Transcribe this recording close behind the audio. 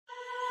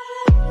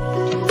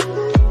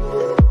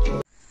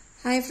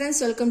Hi friends,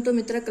 welcome to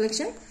Mithra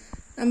collection.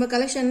 நம்ம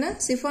collectionல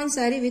Chiffon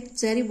Saree with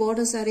Zari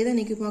Border Saree தான்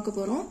இன்னைக்கு பார்க்க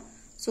போறோம்.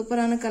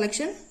 சூப்பரான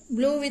collection.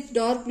 Blue with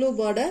dark blue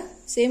border.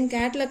 Same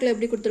catalogல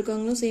எப்படி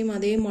கொடுத்திருக்காங்களோ same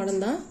அதே மாடல்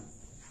தான்.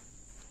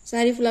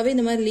 Saree ஃபுல்லாவே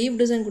இந்த மாதிரி leaf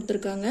design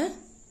கொடுத்திருக்காங்க.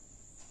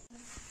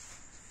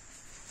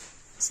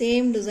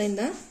 Same design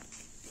தான்.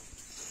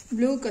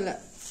 Blue color.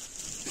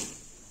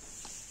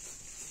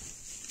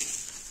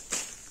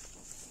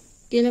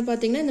 கீழ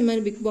பாத்தீங்கன்னா இந்த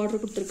மாதிரி big border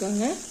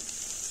கொடுத்திருக்காங்க.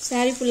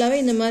 Saree ஃபுல்லாவே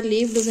இந்த மாதிரி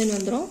leaf design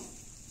வந்துரும்.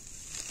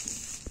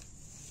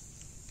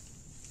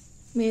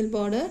 Male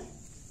border.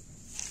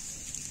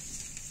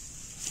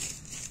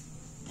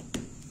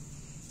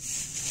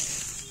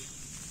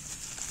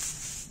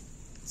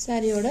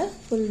 Saree oda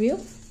full view.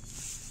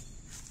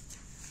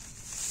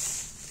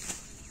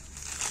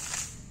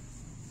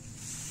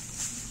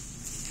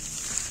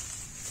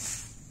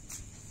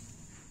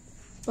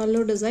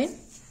 Pallu design.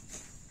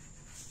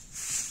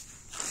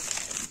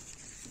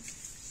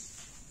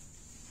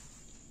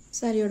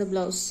 Saree oda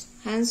blouse.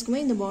 Hands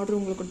kume இந்த border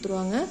உங்களுக்கு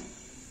கொடுத்துருவாங்க.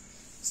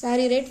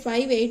 Saree rate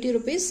 580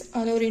 rupees.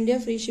 All over India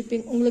free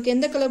shipping. உங்களுக்கு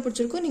எந்த கலர்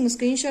பிடிச்சிருக்கோ நீங்க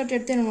ஸ்கிரீன்ஷாட்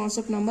எடுத்து நம்ம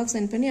WhatsApp நம்பருக்கு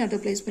சென்ட் பண்ணி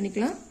ஆர்டர் பிளேஸ்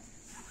பண்ணிக்கலாம்.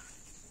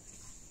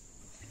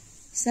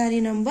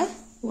 Saree number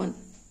 1.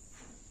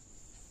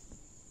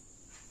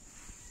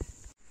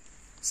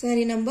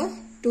 Saree number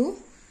 2.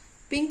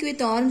 Pink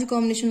with orange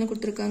combinationல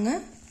கொடுத்திருக்காங்க.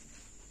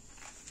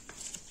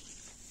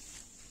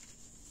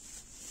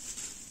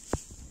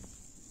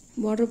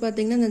 Border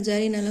பாத்தீங்கன்னா இந்த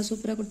ஜரி நல்லா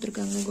சூப்பரா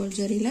கொடுத்திருக்காங்க கோல்ட்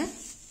ஜரியில.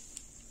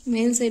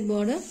 மேல் சைடு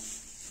border.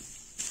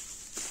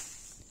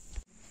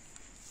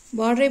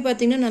 Border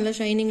பாத்தீங்கன்னா நல்ல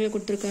ஷைனிங்ல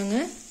கொடுத்திருக்காங்க.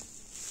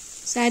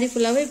 Saree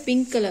ஃபுல்லாவே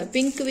pink color,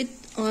 pink with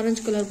orange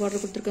color border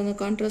கொடுத்திருக்காங்க.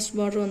 கான்ட்ராஸ்ட்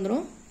border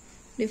வந்துரும்.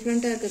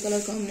 டிஃபரண்டா இருக்க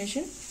கலர்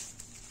காம்பினேஷன்.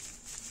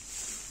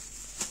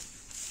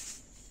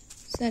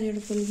 Saree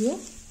ஓட full view.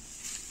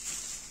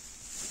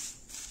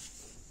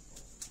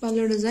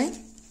 பல்லு டிசைன்.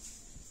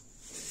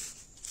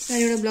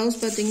 Saree ஓட blouse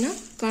பாத்தீங்கன்னா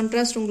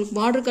கான்ட்ராஸ்ட் உங்களுக்கு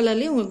border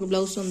கலர்லயே உங்களுக்கு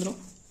blouse வந்துரும்.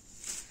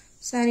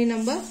 Saree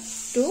number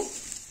 2.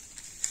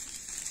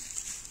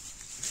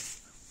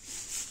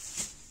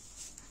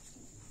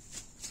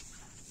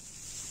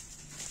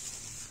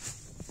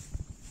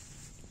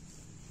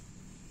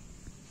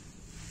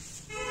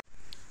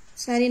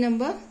 Saree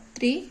number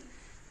 3.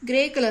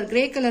 Grey color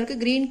ku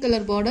green color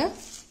border.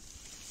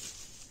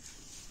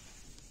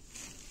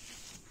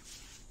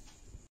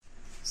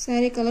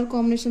 Saree color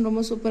combination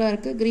ரொம்ப சூப்பரா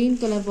இருக்கு. Green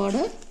color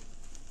border.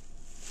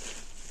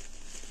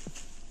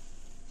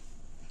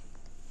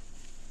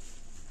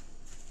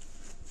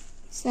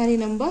 Saree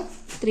number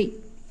 3.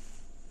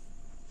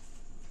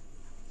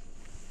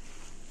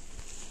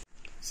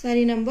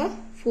 Saree number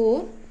 4.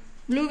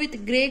 Blue with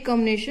grey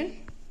combination.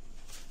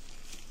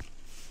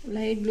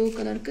 Light blue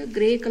color ku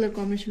grey color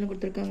combination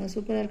கொடுத்திருக்காங்க.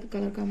 சூப்பரா இருக்கு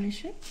colour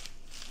combination.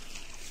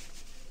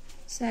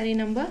 Saree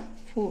number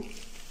 4.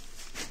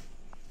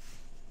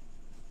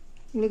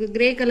 உங்களுக்கு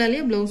grey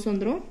கலர்லயே blouse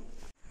வந்துரும்.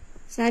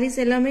 sarees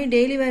எல்லாமே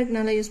daily வேர்க்கு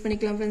நல்லா யூஸ்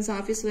பண்ணிக்கலாம் फ्रेंड्स.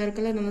 ஆபீஸ்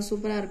வேர்க்கெல்லாம் நல்லா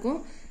சூப்பரா இருக்கும்.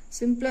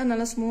 சிம்பிளா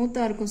நல்லா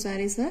ஸ்மூத்தா இருக்கும்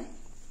sarees.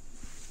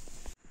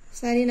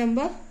 Saree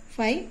number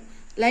 5.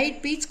 Light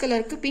peach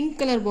color ku pink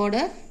color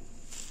border.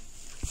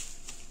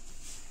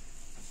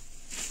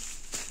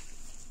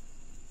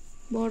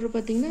 Border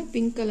பாத்தீங்கன்னா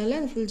pink கலர்ல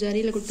full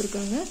ஜரியில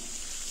கொடுத்திருக்காங்க.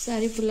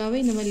 Saree ஃபுல்லாவே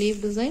இந்த மாதிரி leaf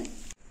design.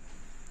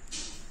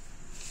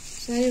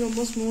 Saree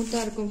ரொம்ப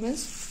ஸ்மூத்தா இருக்கும்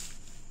फ्रेंड्स.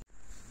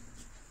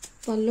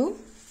 பல்லு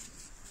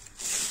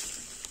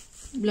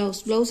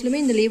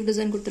blouse-லயுமே இந்த leaf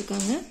design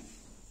கொடுத்திருக்காங்க.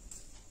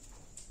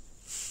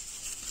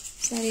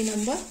 Saree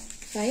number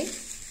 5.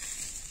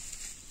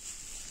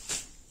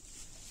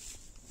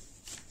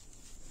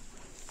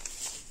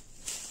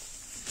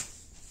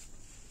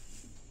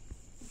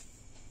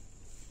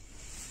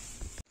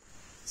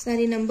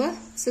 Saree number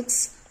 6.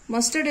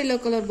 Mustard yellow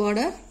color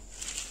border.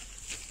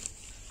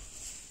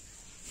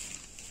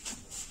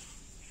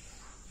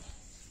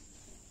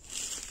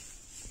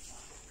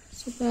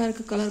 Super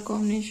color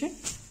combination.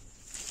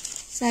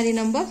 Saree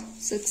number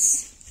 6.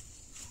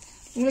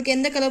 உங்களுக்கு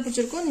எந்த கலர்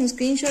பிடிச்சிருக்கோ நீங்க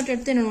ஸ்கிரீன்ஷாட்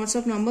எடுத்து என்னோட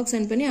WhatsApp நம்பருக்கு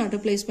சென்ட் பண்ணி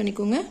ஆர்டர் பிளேஸ்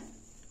பண்ணிக்கோங்க.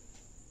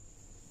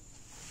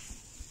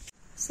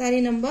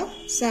 Saree number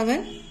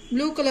 7.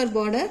 Blue color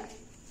border.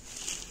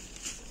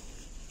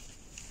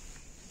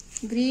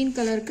 Green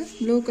color ku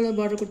blue color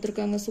border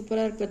கொடுத்திருக்காங்க.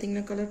 சூப்பரா இருக்கு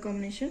பாத்தீங்கன்னா colour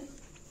combination.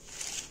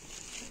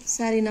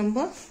 Saree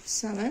number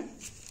 7.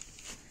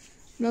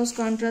 Blouse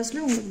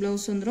contrastல உங்களுக்கு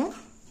blouse வந்துரும்.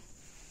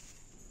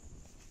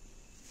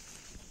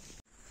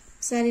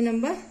 Saree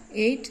number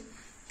 8.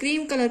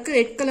 Cream color ku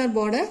red color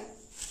border.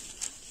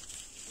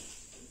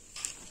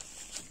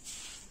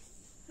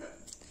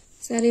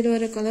 Saree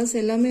வர கலர்ஸ்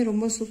எல்லாமே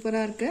ரொம்ப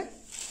சூப்பரா இருக்கு.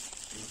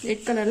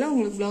 ரெட் கலர்ல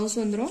உங்களுக்கு blouse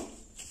வந்துரும்.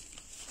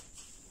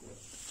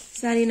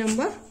 Saree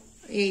number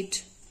 8.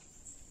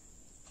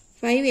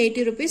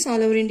 580 rupees.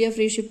 All over India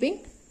free shipping.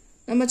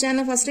 நம்ம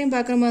சேனல் ஃபர்ஸ்ட் டைம்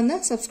பார்க்குற மாதிரி இருந்தா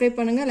சப்ஸ்கிரைப்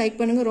பண்ணுங்க, லைக்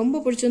பண்ணுங்க.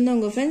 ரொம்ப பிடிச்சிருந்தா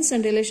உங்க ஃப்ரெண்ட்ஸ்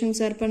அண்ட்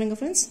ரிலேஷன்ஸ் ஷேர் பண்ணுங்க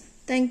ஃப்ரெண்ட்ஸ்.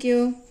 Thank you.